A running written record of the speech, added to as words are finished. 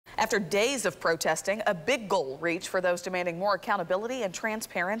After days of protesting, a big goal reached for those demanding more accountability and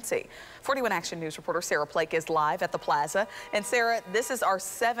transparency. 41 Action News reporter Sarah Plake is live at the plaza. And Sarah, this is our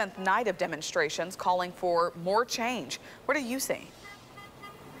 7th night of demonstrations calling for more change. What are you seeing?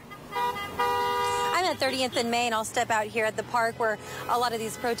 I'm at 30th and Main. I'll step out here at the park where a lot of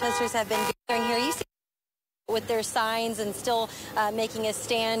these protesters have been gathering here. You see with their signs and still making a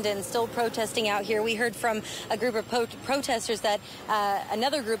stand and still protesting out here. We heard from a group of protesters that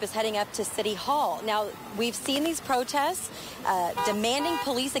another group is heading up to City Hall. Now, we've seen these protests demanding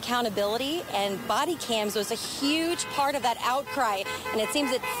police accountability, and body cams was a huge part of that outcry, and it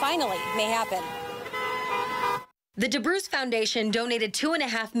seems it finally may happen. The DeBruce Foundation donated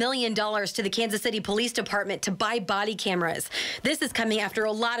 $2.5 million to the Kansas City Police Department to buy body cameras. This is coming after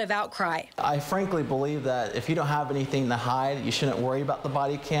a lot of outcry. I frankly believe that if you don't have anything to hide, you shouldn't worry about the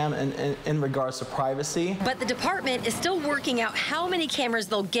body cam in regards to privacy. But the department is still working out how many cameras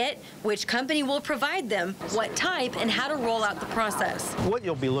they'll get, which company will provide them, what type, and how to roll out the process. What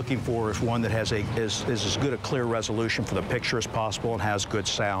you'll be looking for is one that has is as good a clear resolution for the picture as possible and has good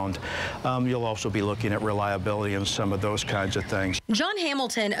sound. You'll also be looking at reliability and some of those kinds of things. John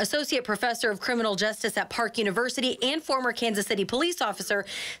Hamilton, Associate Professor of Criminal Justice at Park University and former Kansas City police officer,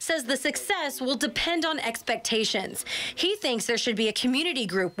 says the success will depend on expectations. He thinks there should be a community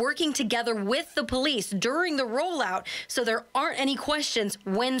group working together with the police during the rollout so there aren't any questions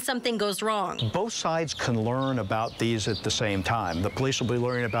when something goes wrong. Both sides can learn about these at the same time. The police will be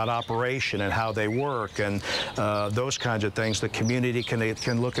learning about operation and how they work and those kinds of things. The community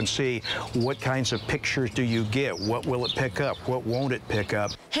can look and see what kinds of pictures do you get. What will it pick up? What won't it pick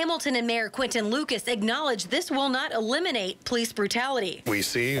up? Hamilton and Mayor Quentin Lucas acknowledge this will not eliminate police brutality. We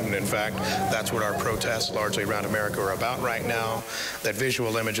see, and in fact, that's what our protests largely around America are about right now, that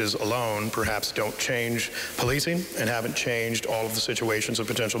visual images alone perhaps don't change policing and haven't changed all of the situations of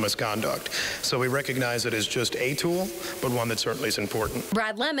potential misconduct. So we recognize it as just a tool, but one that certainly is important.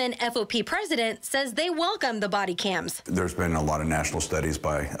 Brad Lemon, FOP president, says they welcome the body cams. There's been a lot of national studies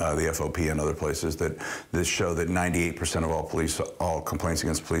by the FOP and other places that show that 98% of all complaints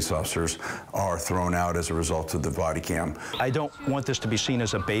against police officers are thrown out as a result of the body cam. I don't want this to be seen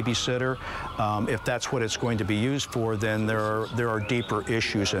as a babysitter. If that's what it's going to be used for, then there are deeper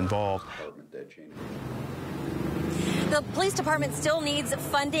issues involved. The police department still needs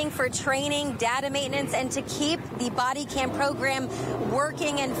funding for training, data maintenance, and to keep the body cam program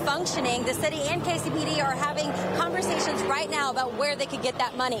working and functioning. The city and KCPD are having conversations right now about where they could get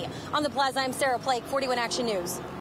that money. On the plaza, I'm Sarah Plake, 41 Action News.